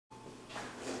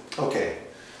Okay,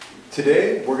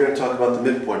 today we're going to talk about the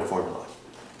midpoint formula.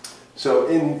 So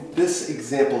in this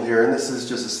example here, and this is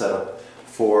just a setup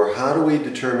for how do we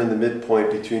determine the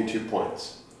midpoint between 2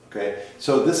 points. Okay,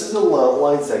 so this is a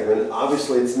line segment.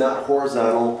 Obviously it's not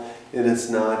horizontal and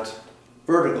it's not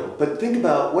vertical, but think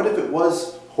about what if it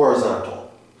was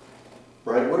horizontal,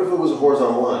 right? What if it was a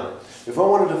horizontal line? If I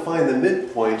wanted to find the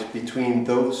midpoint between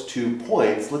those 2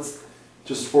 points, let's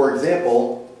just, for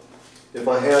example, if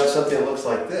I have something that looks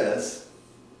like this,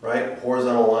 right,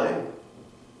 horizontal line,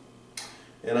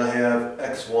 and I have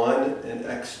x1 and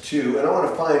x2, and I want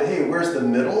to find, hey, where's the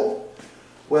middle?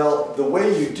 Well, the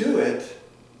way you do it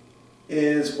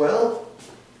is, well,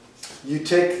 you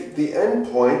take the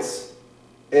endpoints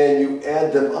and you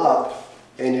add them up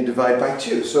and you divide by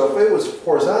 2. So if it was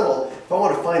horizontal, if I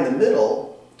want to find the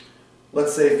middle,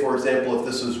 let's say, for example, if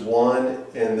this is 1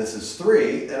 and this is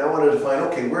 3, and I wanted to find,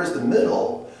 okay, where's the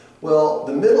middle? Well,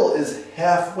 the middle is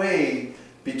halfway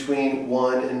between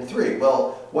 1 and 3.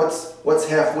 Well, what's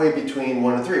halfway between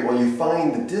 1 and 3? Well, you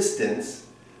find the distance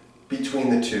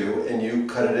between the two and you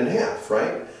cut it in half,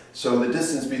 right? So the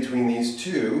distance between these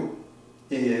two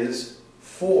is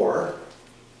 4,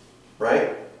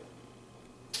 right?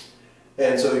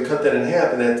 And so you cut that in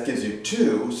half and that gives you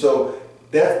 2. So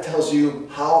that tells you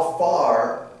how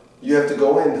far you have to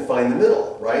go in to find the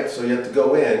middle, right? So you have to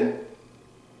go in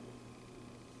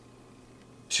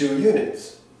 2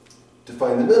 units to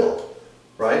find the middle,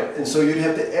 right? And so you'd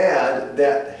have to add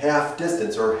that half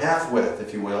distance, or half width,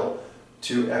 if you will,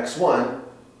 to x1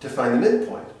 to find the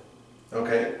midpoint,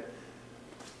 okay?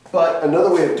 But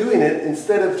another way of doing it,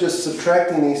 instead of just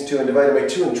subtracting these two and dividing by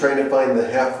 2 and trying to find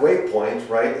the halfway point,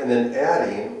 right, and then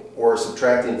adding or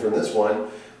subtracting from this one,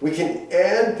 we can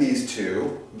add these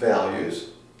two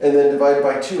values and then divide it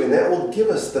by 2, and that will give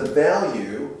us the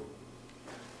value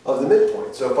of the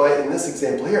midpoint. So if I, in this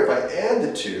example here, if I add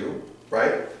the 2,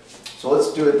 right, so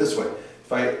let's do it this way.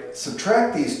 If I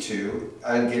subtract these 2,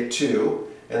 I get 2,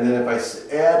 and then if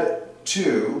I add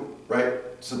 2, right,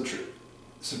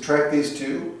 subtract these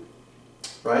 2,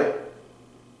 right,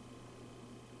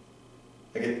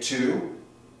 I get 2,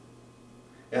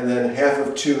 and then half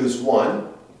of 2 is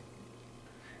 1,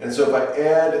 and so if I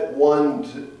add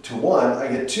 1 to 1, I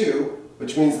get 2,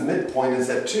 which means the midpoint is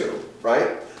at 2,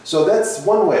 right? So that's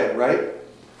one way, right?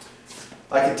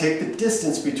 I could take the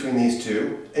distance between these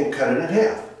two and cut it in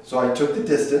half. So I took the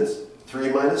distance, 3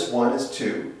 minus 1 is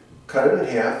 2, cut it in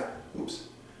half, oops,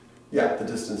 yeah, the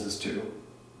distance is 2.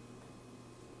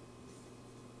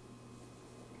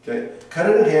 Okay, cut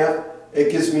it in half,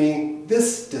 it gives me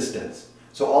this distance.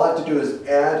 So all I have to do is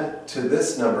add to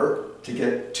this number to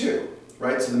get 2,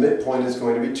 right? So the midpoint is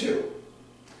going to be 2.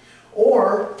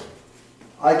 Or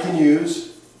I can use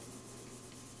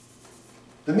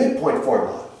the midpoint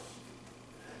formula.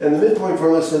 And the midpoint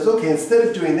formula says, okay, instead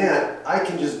of doing that, I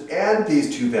can just add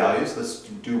these two values. Let's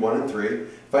do 1 and 3.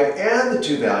 If I add the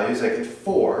two values, I get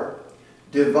 4.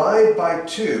 Divide by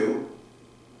 2,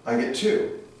 I get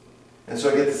 2. And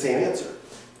so I get the same answer.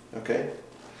 Okay?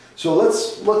 So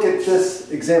let's look at this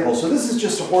example. So this is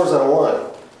just a horizontal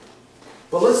line.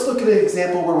 But let's look at an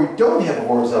example where we don't have a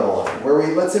horizontal line.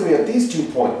 Where let's say we have these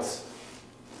 2 points.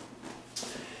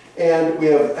 And we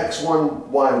have x1,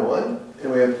 y1,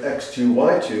 and we have x2,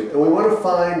 y2, and we want to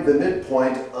find the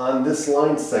midpoint on this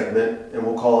line segment, and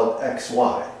we'll call it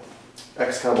xy,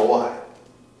 x comma y.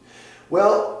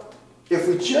 Well, if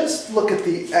we just look at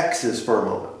the x's for a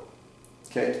moment,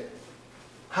 okay,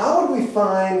 how would we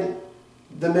find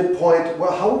the midpoint?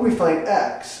 Well, how would we find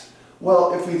x?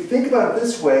 Well, if we think about it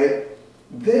this way,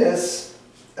 this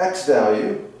x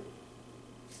value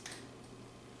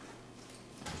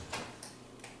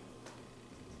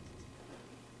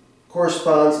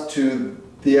corresponds to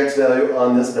the x value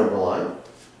on this number line.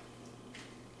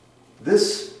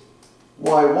 This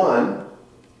y1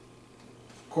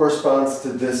 corresponds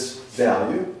to this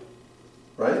value,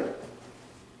 right?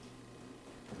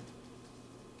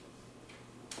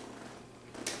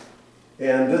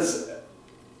 And this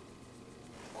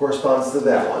corresponds to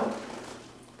that one.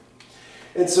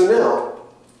 And so now,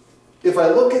 if I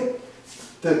look at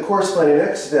the corresponding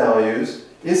x values,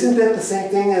 isn't that the same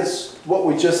thing as what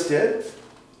we just did?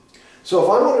 So if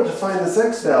I wanted to find this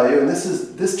x value, and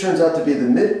this turns out to be the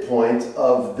midpoint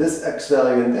of this x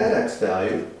value and that x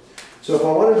value. So if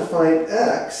I wanted to find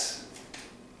x,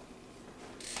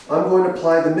 I'm going to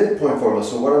apply the midpoint formula.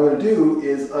 So what I'm going to do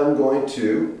is I'm going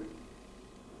to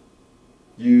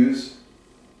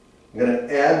I'm going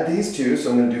to add these two. So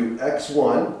I'm going to do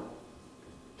x1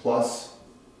 plus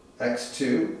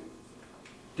x2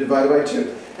 divided by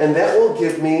 2. And that will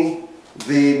give me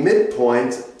the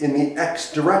midpoint in the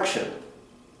x direction.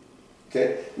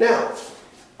 Okay? Now,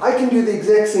 I can do the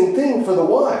exact same thing for the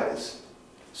y's.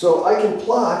 So I can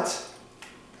plot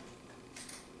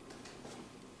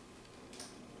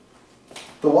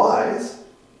the y's,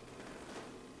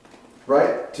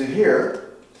 right, to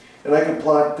here, and I can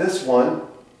plot this one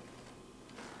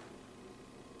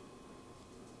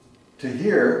to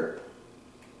here.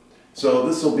 So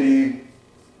this will be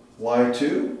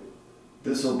y2,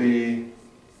 this will be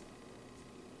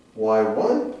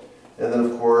y1, and then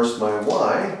of course my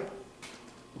y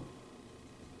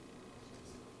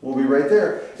will be right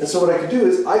there. And so what I can do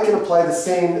is I can apply the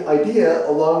same idea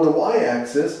along the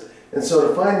y-axis, and so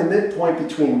to find the midpoint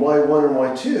between y1 and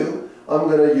y2, I'm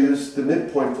going to use the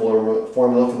midpoint formula for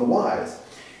the y's.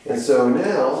 And so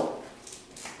now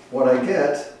what I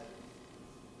get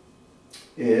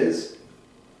is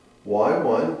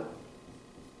y1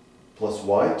 plus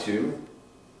y2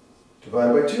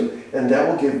 divided by 2. And that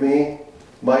will give me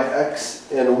my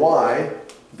x and y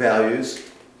values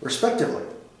respectively.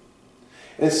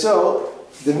 And so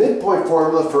the midpoint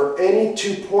formula for any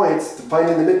 2 points,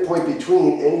 finding the midpoint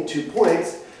between any 2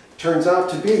 points, turns out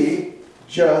to be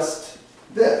just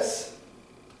this.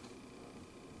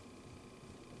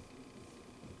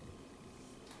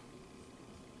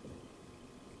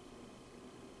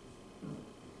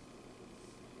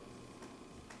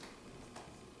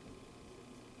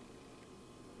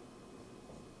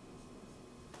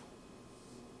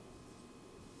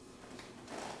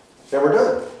 And we're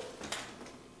done.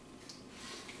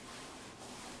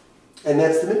 And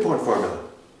that's the midpoint formula.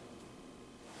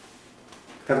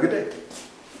 Have a good day.